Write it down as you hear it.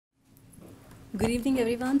Good evening,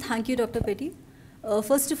 everyone. Thank you, Dr. Petty.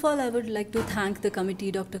 First of all, I would like to thank the committee,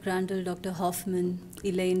 Dr. Crandall, Dr. Hoffman,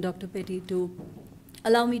 Elaine, Dr. Petty, to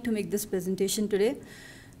allow me to make this presentation today.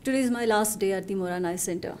 Today is my last day at the Moran Eye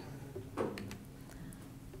Center.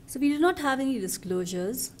 So we do not have any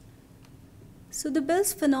disclosures. So the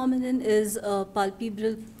Bell's phenomenon is a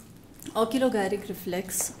palpebral oculogyric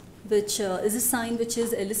reflex, which is a sign which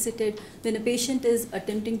is elicited when a patient is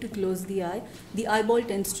attempting to close the eye. The eyeball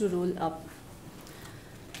tends to roll up.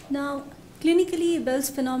 Now, clinically, Bell's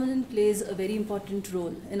phenomenon plays a very important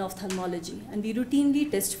role in ophthalmology, and we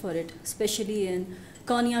routinely test for it, especially in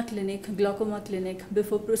cornea clinic, glaucoma clinic,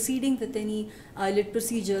 before proceeding with any eyelid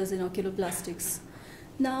procedures in oculoplastics.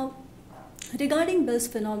 Now, regarding Bell's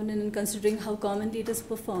phenomenon and considering how commonly it is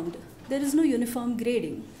performed, there is no uniform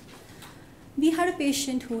grading. We had a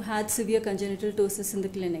patient who had severe congenital ptosis in the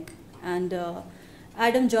clinic, and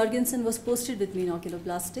Adam Jorgensen was posted with me in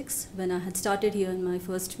oculoplastics when I had started here in my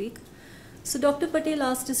first week. So Dr. Patel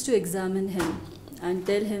asked us to examine him and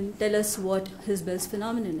tell us what his Bell's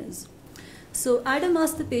phenomenon is. So Adam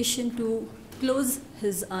asked the patient to close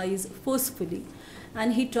his eyes forcefully,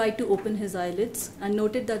 and he tried to open his eyelids and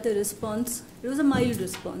noted that the response, it was a mild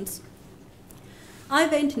response. I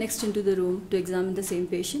went next into the room to examine the same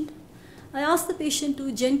patient. I asked the patient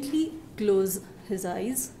to gently close his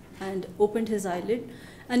eyes and opened his eyelid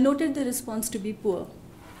and noted the response to be poor.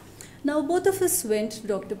 Now both of us went to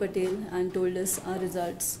Dr. Patel and told us our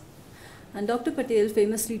results. And Dr. Patel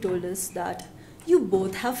famously told us that you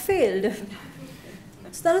both have failed.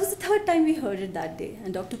 So that was the third time we heard it that day,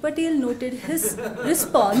 and Dr. Patel noted his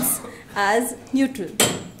response as neutral.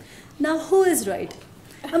 Now, who is right?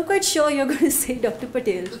 I'm quite sure you're going to say Dr.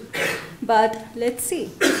 Patel, but let's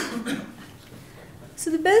see. So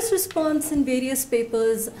the Bell's response in various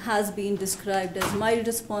papers has been described as mild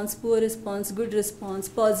response, poor response, good response,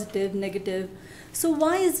 positive, negative. So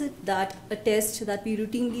why is it that a test that we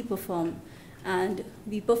routinely perform, and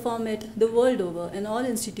we perform it the world over in all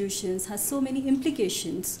institutions, has so many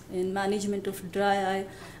implications in management of dry eye,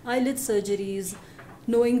 eyelid surgeries,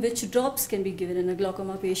 knowing which drops can be given in a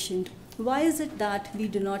glaucoma patient? Why is it that we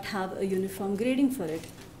do not have a uniform grading for it?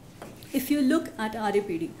 If you look at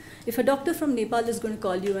RAPD, if a doctor from Nepal is going to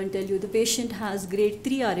call you and tell you the patient has grade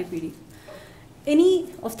 3 RAPD, any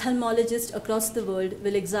ophthalmologist across the world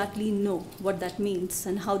will exactly know what that means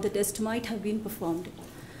and how the test might have been performed.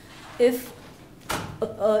 If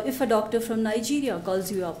a doctor from Nigeria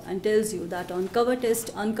calls you up and tells you that on cover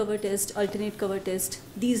test, uncover test, alternate cover test,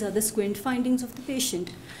 these are the squint findings of the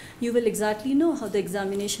patient, you will exactly know how the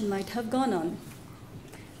examination might have gone on.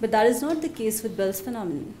 But that is not the case with Bell's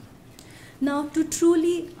phenomenon. Now, to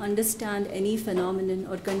truly understand any phenomenon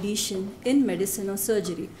or condition in medicine or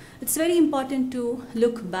surgery, it's very important to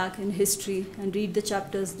look back in history and read the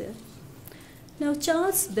chapters there. Now,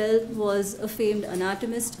 Charles Bell was a famed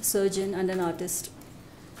anatomist, surgeon, and an artist.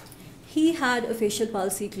 He had a facial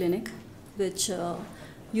palsy clinic, which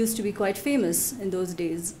used to be quite famous in those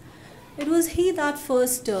days. It was he that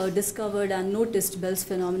first discovered and noticed Bell's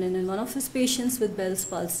phenomenon in one of his patients with Bell's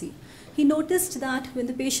palsy. He noticed that when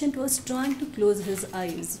the patient was trying to close his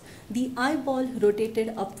eyes, the eyeball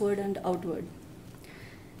rotated upward and outward.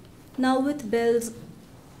 Now with Bell's,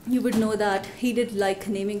 you would know that he did like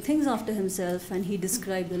naming things after himself, and he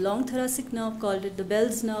described the long thoracic nerve, called it the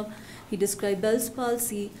Bell's nerve. He described Bell's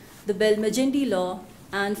palsy, the Bell-Magendie law,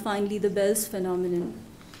 and finally the Bell's phenomenon.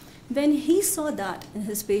 When he saw that in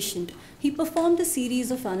his patient, he performed a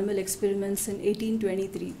series of animal experiments in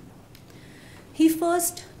 1823. He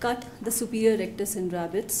first cut the superior rectus in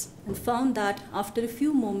rabbits and found that after a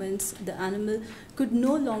few moments, the animal could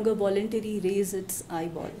no longer voluntarily raise its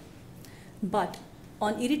eyeball. But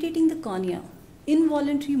on irritating the cornea,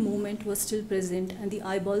 involuntary movement was still present and the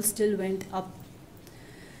eyeball still went up.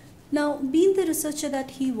 Now, being the researcher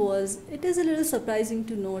that he was, it is a little surprising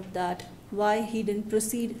to note that why he didn't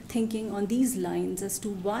proceed thinking on these lines as to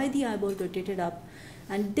why the eyeball rotated up,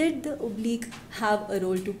 and did the oblique have a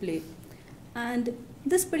role to play. And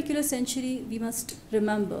this particular century, we must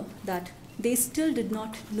remember that they still did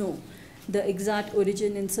not know the exact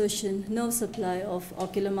origin, insertion, nerve supply of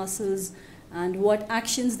ocular muscles and what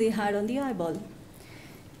actions they had on the eyeball.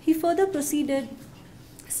 He further proceeded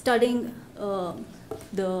studying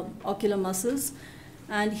the ocular muscles,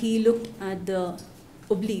 and he looked at the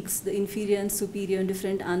obliques, the inferior and superior in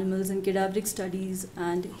different animals in cadaveric studies,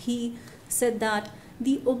 and he said that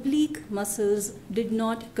the oblique muscles did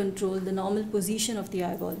not control the normal position of the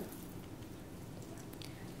eyeball.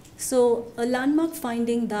 So a landmark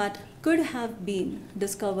finding that could have been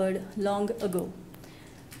discovered long ago.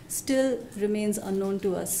 still remains unknown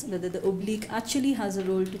to us, whether the oblique actually has a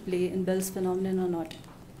role to play in Bell's phenomenon or not.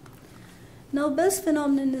 Now, Bell's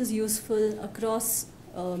phenomenon is useful across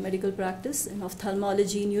medical practice in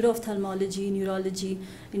ophthalmology, neuro-ophthalmology, neurology,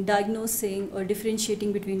 in diagnosing or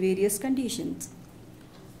differentiating between various conditions.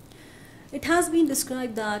 It has been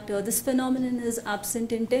described that this phenomenon is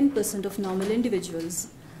absent in 10% of normal individuals.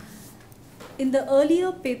 In the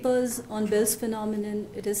earlier papers on Bell's phenomenon,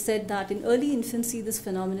 it is said that in early infancy this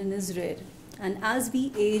phenomenon is rare, and as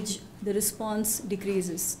we age, the response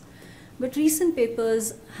decreases. But recent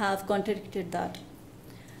papers have contradicted that.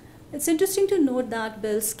 It's interesting to note that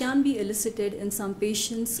Bell's can be elicited in some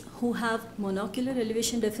patients who have monocular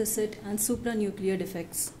elevation deficit and supranuclear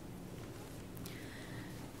defects.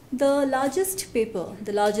 The largest paper,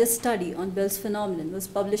 the largest study on Bell's phenomenon was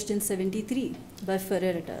published in 1973 by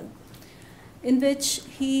Ferrer et al., in which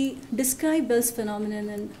he described Bell's phenomenon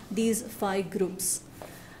in these 5 groups,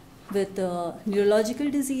 with neurological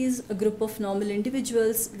disease, a group of normal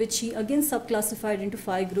individuals, which he again subclassified into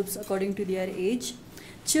 5 groups according to their age,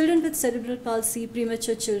 children with cerebral palsy,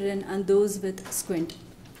 premature children, and those with squint.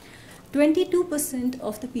 22%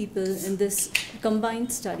 of the people in this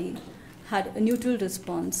combined study had a neutral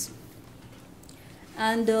response.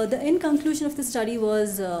 And the end conclusion of the study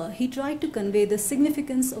was he tried to convey the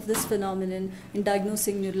significance of this phenomenon in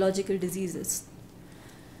diagnosing neurological diseases.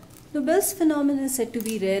 The Bell's phenomenon is said to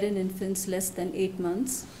be rare in infants less than 8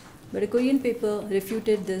 months, but a Korean paper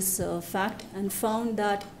refuted this fact and found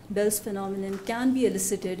that Bell's phenomenon can be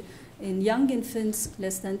elicited in young infants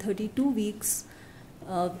less than 32 weeks,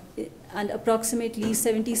 and approximately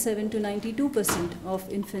 77 to 92% of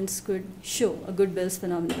infants could show a good Bell's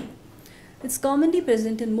phenomenon. It's commonly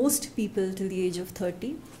present in most people till the age of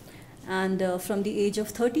 30, and from the age of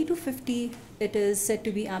 30 to 50, it is said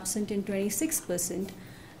to be absent in 26%.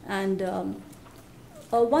 And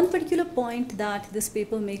one particular point that this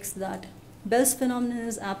paper makes, that Bell's phenomenon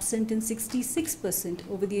is absent in 66%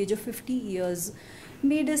 over the age of 50 years,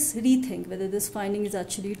 made us rethink whether this finding is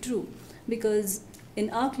actually true, because in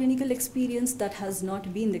our clinical experience that has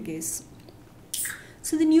not been the case.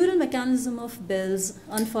 So the neural mechanism of Bell's,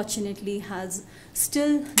 unfortunately, has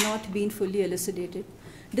still not been fully elucidated,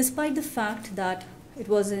 despite the fact that it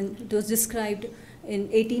was described in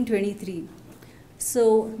 1823.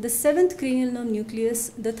 So the 7th cranial nerve nucleus,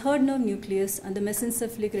 the 3rd nerve nucleus, and the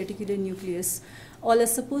mesencephalic reticular nucleus all are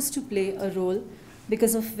supposed to play a role,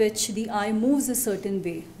 because of which the eye moves a certain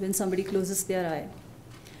way when somebody closes their eye.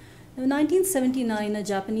 Now, in 1979, a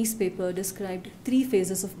Japanese paper described 3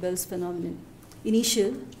 phases of Bell's phenomenon.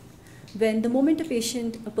 Initial, when the moment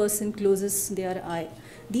a person closes their eye,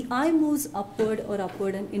 the eye moves upward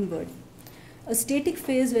and inward. A static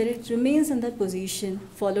phase where it remains in that position,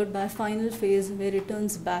 followed by a final phase where it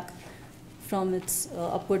turns back from its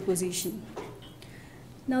upward position.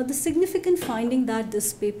 Now, the significant finding that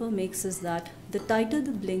this paper makes is that the tighter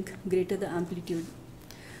the blink, greater the amplitude.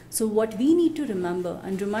 So what we need to remember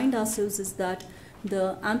and remind ourselves is that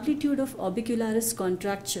the amplitude of orbicularis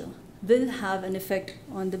contracture will have an effect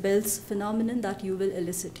on the Bell's phenomenon that you will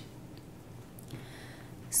elicit.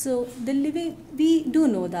 So we do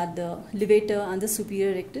know that the levator and the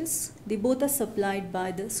superior rectus, they both are supplied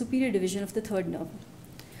by the superior division of the 3rd nerve.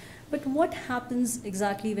 But what happens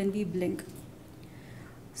exactly when we blink?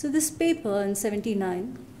 So this paper in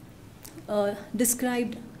 1979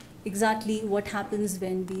 described exactly what happens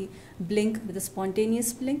when we blink with a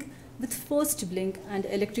spontaneous blink, with forced blink, and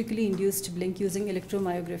electrically induced blink using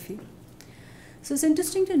electromyography. So it's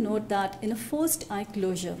interesting to note that in a forced eye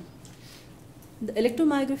closure, the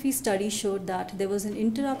electromyography study showed that there was an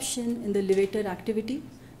interruption in the levator activity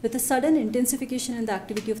with a sudden intensification in the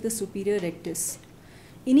activity of the superior rectus.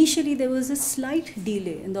 Initially, there was a slight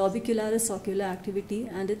delay in the orbicularis ocular activity,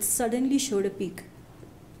 and it suddenly showed a peak.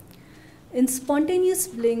 In spontaneous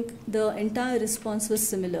blink, the entire response was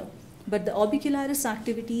similar, but the orbicularis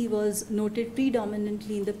activity was noted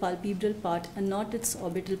predominantly in the palpebral part and not its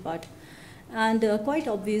orbital part. And quite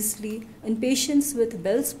obviously, in patients with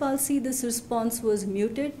Bell's palsy, this response was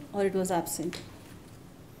muted or it was absent.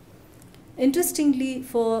 Interestingly,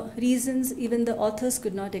 for reasons even the authors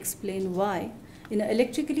could not explain why, in an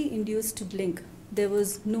electrically induced blink, there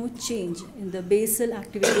was no change in the basal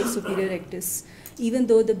activity of superior rectus, even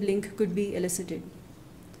though the blink could be elicited.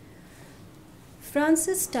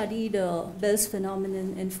 Francis studied Bell's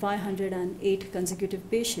phenomenon in 508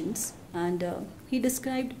 consecutive patients, and he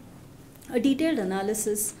described a detailed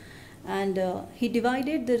analysis, and he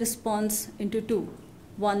divided the response into 2.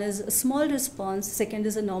 One is a small response, second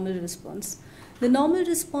is a normal response. The normal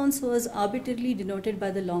response was arbitrarily denoted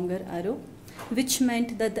by the longer arrow, which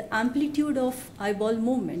meant that the amplitude of eyeball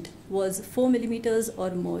movement was 4 millimeters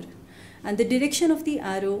or more, and the direction of the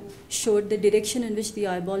arrow showed the direction in which the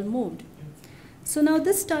eyeball moved. So now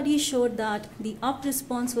this study showed that the up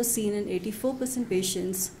response was seen in 84%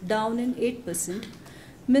 patients, down in 8%,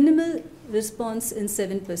 minimal response in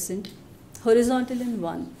 7%, horizontal in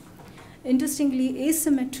 1%. Interestingly,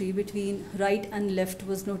 asymmetry between right and left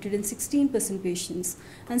was noted in 16% patients,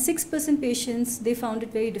 and 6% patients, they found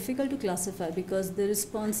it very difficult to classify because the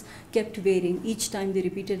response kept varying each time they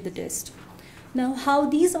repeated the test. Now,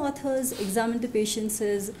 how these authors examined the patients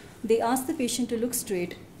is they asked the patient to look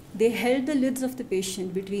straight. They held the lids of the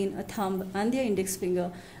patient between a thumb and their index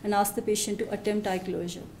finger and asked the patient to attempt eye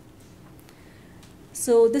closure.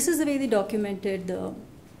 So this is the way they documented the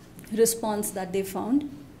response that they found,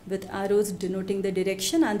 with arrows denoting the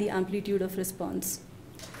direction and the amplitude of response.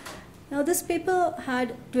 Now this paper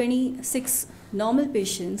had 26 normal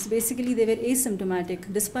patients. Basically they were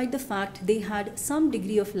asymptomatic despite the fact they had some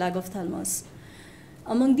degree of lag of thalamus.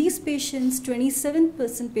 Among these patients,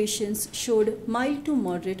 27% patients showed mild to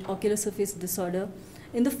moderate ocular surface disorder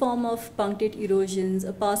in the form of punctate erosions,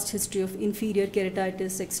 a past history of inferior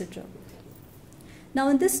keratitis, etc. Now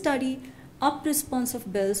in this study, up response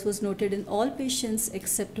of Bell's was noted in all patients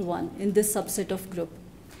except one in this subset of group.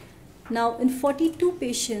 Now in 42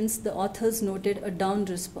 patients, the authors noted a down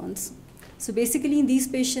response. So basically in these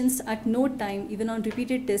patients, at no time, even on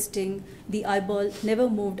repeated testing, the eyeball never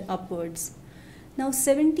moved upwards. Now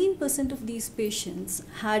 17% of these patients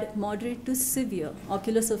had moderate to severe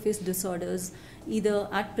ocular surface disorders, either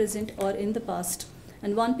at present or in the past.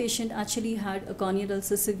 And one patient actually had a corneal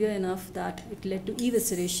ulcer severe enough that it led to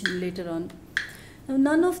evisceration later on. Now,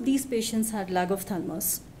 none of these patients had lag of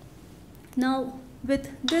thalamus. Now, with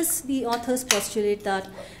this, the authors postulate that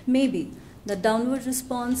maybe the downward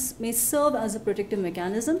response may serve as a protective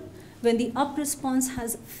mechanism when the up response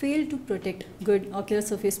has failed to protect good ocular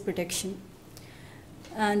surface protection.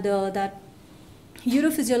 And that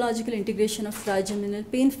urophysiological integration of trigeminal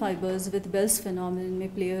pain fibers with Bell's phenomenon may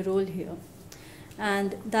play a role here.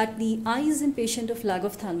 And that the eyes in patient of lag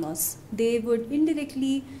of thalamus, they would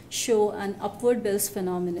indirectly show an upward Bell's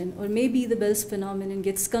phenomenon, or maybe the Bell's phenomenon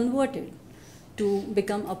gets converted to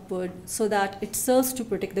become upward so that it serves to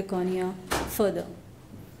protect the cornea further.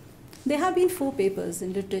 There have been 4 papers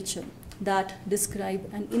in literature that describe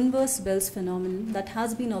an inverse Bell's phenomenon that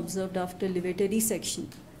has been observed after levator resection.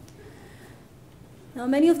 Now,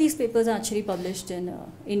 many of these papers are actually published in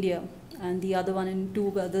India, and the other one in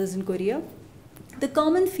 2 others in Korea. The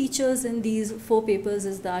common features in these 4 papers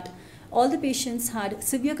is that all the patients had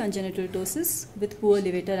severe congenital ptosis with poor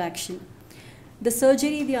levator action. The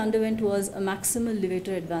surgery they underwent was a maximal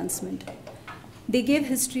levator advancement. They gave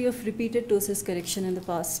history of repeated ptosis correction in the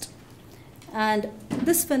past. And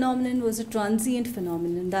this phenomenon was a transient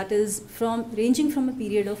phenomenon, that is, ranging from a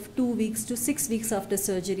period of 2 weeks to 6 weeks after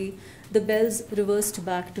surgery, the Bells reversed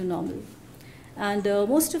back to normal. And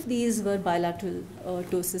most of these were bilateral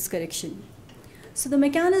ptosis correction. So the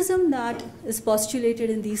mechanism that is postulated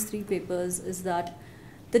in these 3 papers is that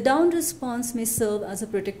the down response may serve as a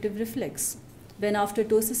protective reflex when after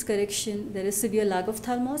ptosis correction there is severe lag of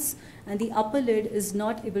thalamus and the upper lid is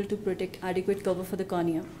not able to protect adequate cover for the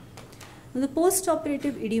cornea. Now, the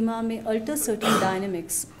post-operative edema may alter certain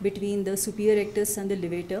dynamics between the superior rectus and the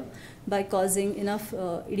levator by causing enough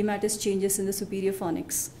edematous changes in the superior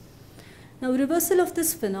fornix. Now, reversal of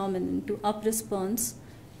this phenomenon to up response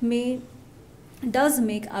does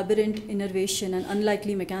make aberrant innervation an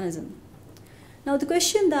unlikely mechanism. Now, the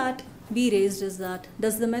question that we raised is that,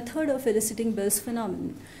 does the method of eliciting Bell's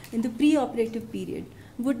phenomenon in the preoperative period,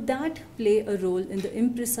 would that play a role in the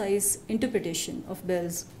imprecise interpretation of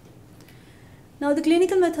Bell's? Now, the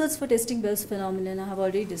clinical methods for testing Bell's phenomenon I have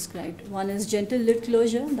already described. One is gentle lid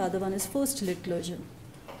closure, the other one is forced lid closure.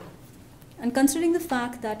 And considering the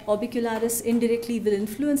fact that orbicularis indirectly will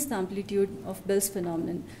influence the amplitude of Bell's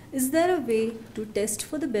phenomenon, is there a way to test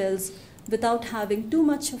for the Bell's without having too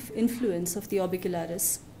much of influence of the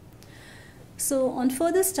orbicularis? So on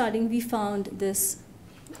further studying, we found this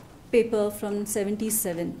paper from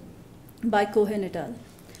 1977 by Cohen et al.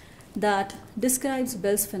 That describes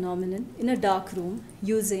Bell's phenomenon in a dark room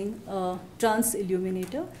using a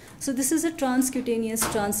transilluminator. So this is a transcutaneous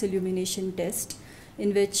transillumination test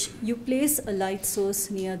in which you place a light source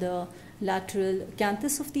near the lateral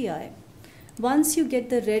canthus of the eye. Once you get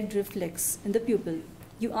the red reflex in the pupil,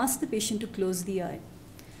 you ask the patient to close the eye.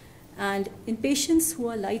 And in patients who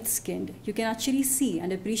are light-skinned, you can actually see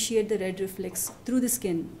and appreciate the red reflex through the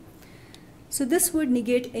skin. So this would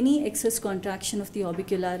negate any excess contraction of the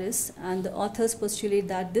orbicularis, and the authors postulate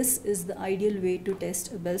that this is the ideal way to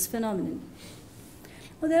test a Bell's phenomenon.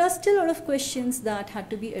 Now, there are still a lot of questions that had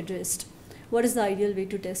to be addressed. What is the ideal way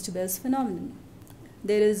to test Bell's phenomenon?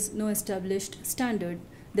 There is no established standard.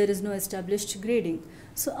 There is no established grading.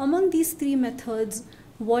 So among these three methods,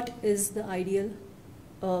 what is the ideal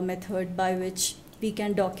method by which we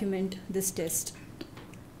can document this test?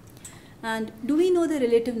 And do we know the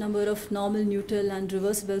relative number of normal, neutral, and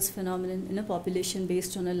reverse Bell's phenomenon in a population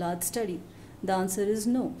based on a large study? The answer is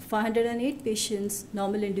no. 508 patients,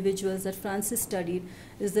 normal individuals that Francis studied,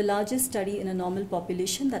 is the largest study in a normal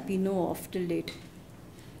population that we know of till date.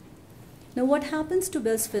 Now, what happens to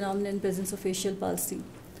Bell's phenomenon in presence of facial palsy?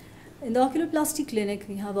 In the oculoplasty clinic,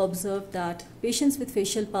 we have observed that patients with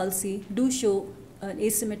facial palsy do show an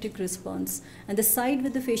asymmetric response, and the side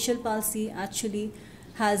with the facial palsy actually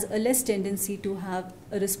has a less tendency to have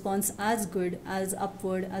a response as good as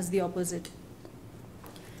upward as the opposite.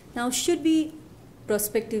 Now, should we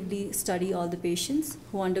prospectively study all the patients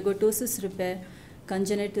who undergo ptosis repair,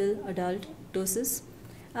 congenital adult ptosis,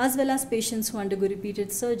 as well as patients who undergo repeated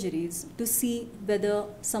surgeries to see whether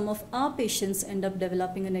some of our patients end up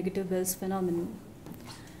developing a negative Bell's phenomenon?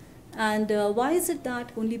 And why is it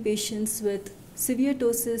that only patients with severe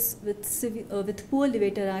ptosis, with poor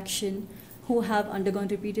levator action, who have undergone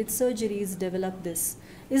repeated surgeries develop this?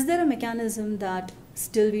 Is there a mechanism that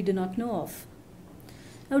still we do not know of?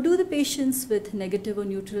 Now, do the patients with negative or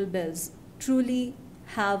neutral Bell's truly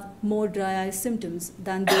have more dry eye symptoms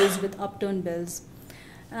than those with upturned Bell's?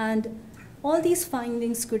 And all these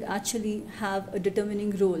findings could actually have a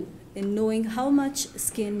determining role in knowing how much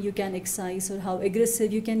skin you can excise or how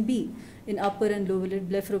aggressive you can be in upper and lower lid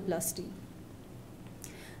blepharoplasty.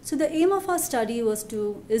 So the aim of our study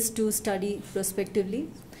is to study prospectively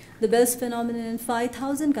the Bell's phenomenon in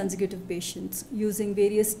 5,000 consecutive patients using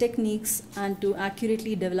various techniques and to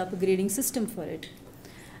accurately develop a grading system for it,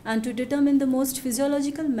 and to determine the most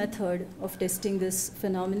physiological method of testing this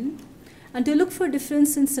phenomenon, and to look for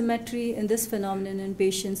difference in symmetry in this phenomenon in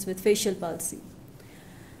patients with facial palsy.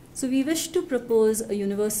 So we wish to propose a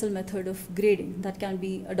universal method of grading that can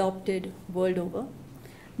be adopted world over.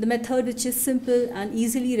 The method which is simple and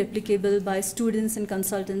easily replicable by students and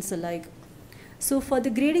consultants alike. So for the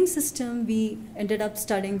grading system, we ended up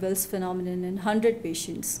studying Bell's phenomenon in 100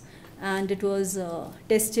 patients, and it was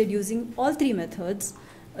tested using all three methods: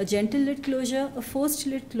 a gentle lid closure, a forced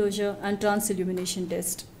lid closure, and transillumination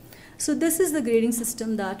test. So this is the grading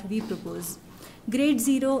system that we propose. Grade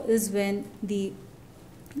 0 is when the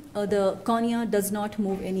cornea does not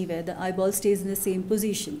move anywhere, the eyeball stays in the same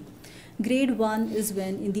position. Grade 1 is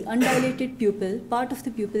when in the undilated pupil, part of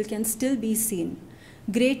the pupil can still be seen.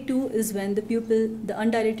 Grade 2 is when the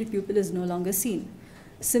undilated pupil is no longer seen.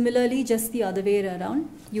 Similarly, just the other way around,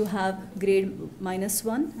 you have grade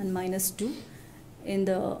 -1 and -2 in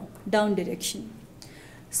the down direction.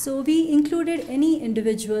 So we included any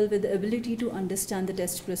individual with the ability to understand the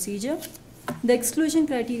test procedure. The exclusion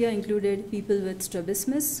criteria included people with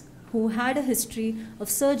strabismus who had a history of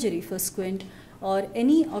surgery for squint or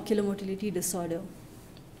any oculomotility disorder.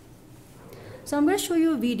 So I'm going to show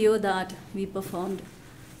you a video that we performed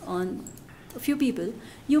on a few people.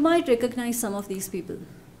 You might recognize some of these people.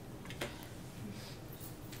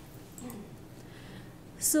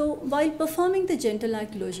 So while performing the gentle eye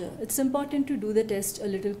closure, it's important to do the test a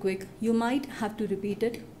little quick. You might have to repeat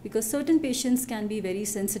it because certain patients can be very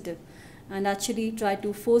sensitive and actually try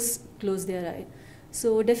to force close their eye.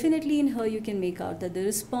 So definitely in her you can make out that the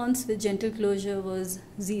response with gentle closure was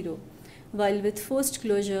 0, while with forced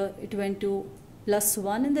closure it went to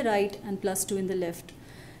 +1 in the right and +2 in the left.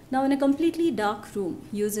 Now in a completely dark room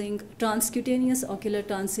using transcutaneous ocular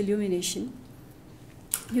transillumination,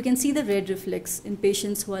 you can see the red reflex in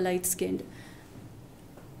patients who are light-skinned.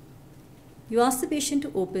 You ask the patient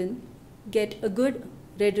to open, get a good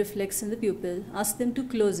red reflex in the pupil, ask them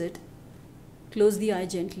to close it, close the eye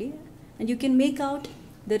gently, and you can make out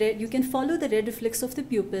you can follow the red reflex of the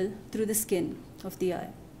pupil through the skin of the eye.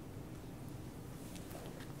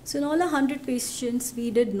 So in all 100 patients,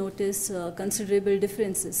 we did notice considerable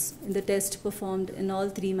differences in the test performed in all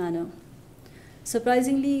three manner.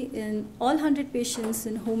 Surprisingly, in all 100 patients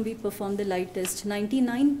in whom we performed the light test,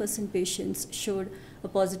 99% patients showed a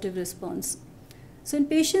positive response. So in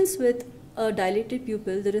patients with a dilated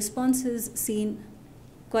pupil, the response is seen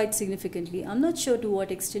quite significantly. I'm not sure to what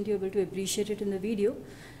extent you're able to appreciate it in the video,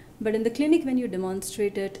 but in the clinic when you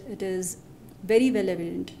demonstrate it, it is very well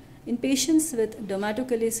evident. In patients with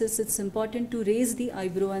dermatochalasis, it's important to raise the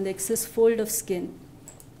eyebrow and the excess fold of skin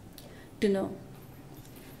to know.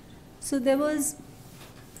 So there was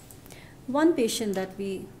one patient that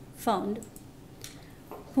we found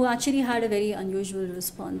who actually had a very unusual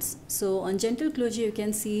response. So on gentle closure, you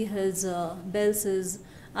can see his Bell's is,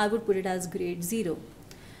 I would put it as grade 0.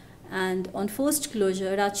 And on forced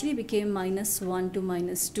closure, it actually became -1 to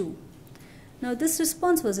 -2. Now this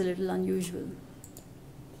response was a little unusual.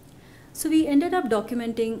 So we ended up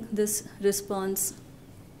documenting this response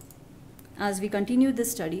as we continued the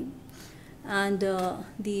study. And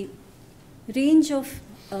the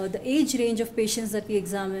age range of patients that we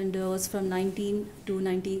examined was from 19 to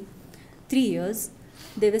 93 years.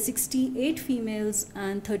 There were 68 females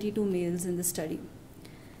and 32 males in the study.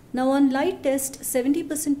 Now on light test,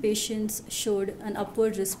 70% patients showed an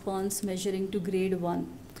upward response measuring to grade 1.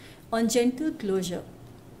 On gentle closure,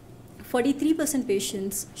 43%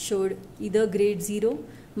 patients showed either grade 0,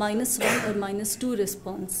 -1 or -2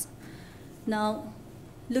 response. Now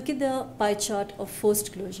look at the pie chart of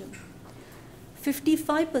forced closure.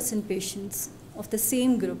 55% patients of the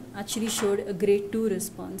same group actually showed a grade 2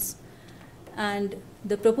 response. And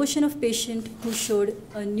the proportion of patients who showed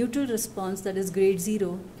a neutral response, that is grade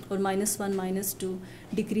 0 or -1, -2,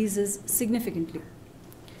 decreases significantly.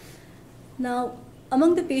 Now,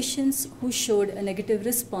 among the patients who showed a negative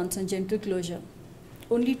response on gentle closure,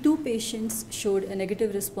 only 2 patients showed a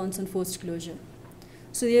negative response on forced closure.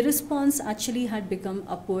 So their response actually had become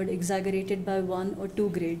upward, exaggerated by 1 or 2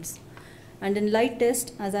 grades. And in light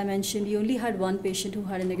test, as I mentioned, we only had 1 patient who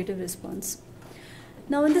had a negative response.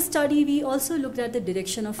 Now in the study, we also looked at the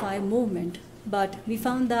direction of eye movement, but we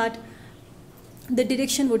found that the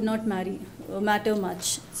direction would not matter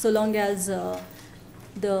much, so long as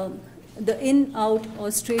the in, out,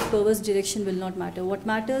 or straight perverse direction will not matter. What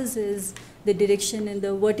matters is the direction in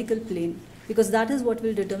the vertical plane, because that is what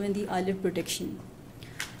will determine the eyelid protection.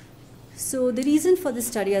 So the reason for this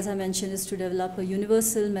study, as I mentioned, is to develop a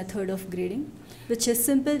universal method of grading, which is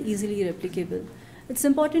simple, easily replicable. It's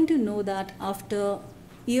important to know that after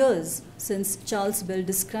years since Charles Bell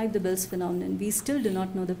described the Bell's phenomenon, we still do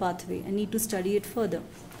not know the pathway and need to study it further.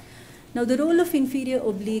 Now, the role of inferior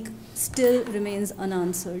oblique still remains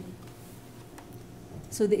unanswered.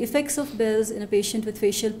 So the effects of Bell's in a patient with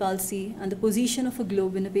facial palsy and the position of a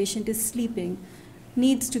globe when a patient is sleeping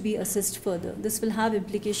needs to be assessed further. This will have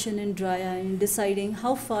implication in dry eye in deciding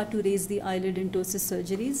how far to raise the eyelid in ptosis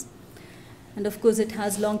surgeries. And of course, it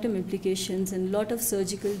has long-term implications in a lot of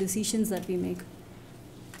surgical decisions that we make.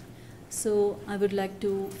 So I would like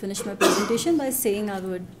to finish my presentation by saying I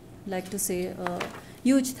would like to say a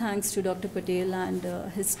huge thanks to Dr. Patel and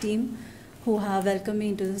his team who have welcomed me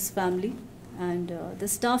into this family, and the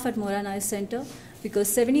staff at Moran Eye Center, because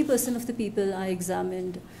 70% of the people I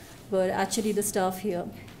examined were actually the staff here.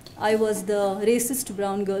 I was the racist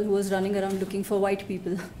brown girl who was running around looking for white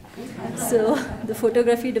people. So the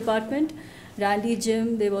photography department, Randy,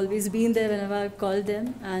 Jim, they've always been there whenever I've called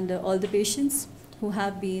them, and all the patients who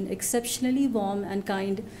have been exceptionally warm and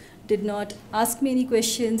kind, did not ask me any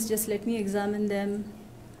questions, just let me examine them.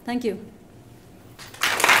 Thank you.